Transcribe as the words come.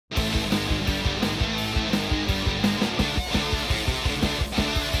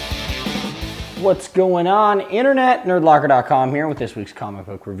What's going on, Internet? Nerdlocker.com here with this week's comic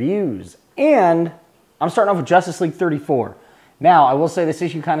book reviews. And I'm starting off with Justice League 34. Now, I will say this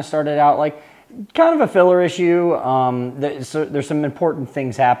issue kind of started out like kind of a filler issue. There's some important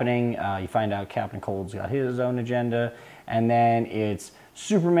things happening. You find out Captain Cold's got his own agenda. And then it's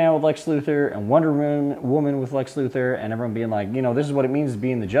Superman with Lex Luthor and Wonder Woman with Lex Luthor. And everyone being like, you know, this is what it means to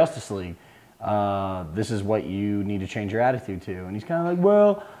be in the Justice League. This is what you need to change your attitude to. And he's kind of like,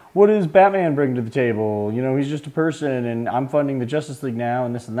 well, what does Batman bring to the table? You know, he's just a person, and I'm funding the Justice League now,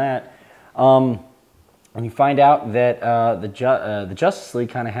 and this and that. And you find out that the Justice League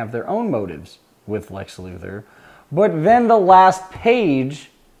kind of have their own motives with Lex Luthor. But then the last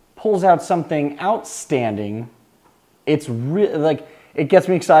page pulls out something outstanding. It's really, like, it gets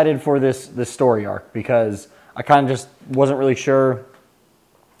me excited for this story arc, because I kind of just wasn't really sure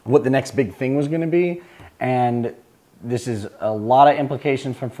what the next big thing was going to be. And this is a lot of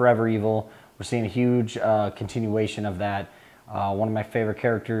implications from Forever Evil. We're seeing a huge continuation of that. One of my favorite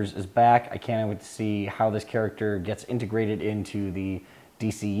characters is back. I can't wait to see how this character gets integrated into the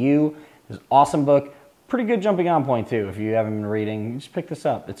DCU. It's an awesome book. Pretty good jumping on point, too. If you haven't been reading, just pick this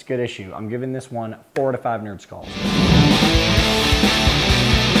up. It's a good issue. I'm giving this one 4 out of 5 nerd skulls.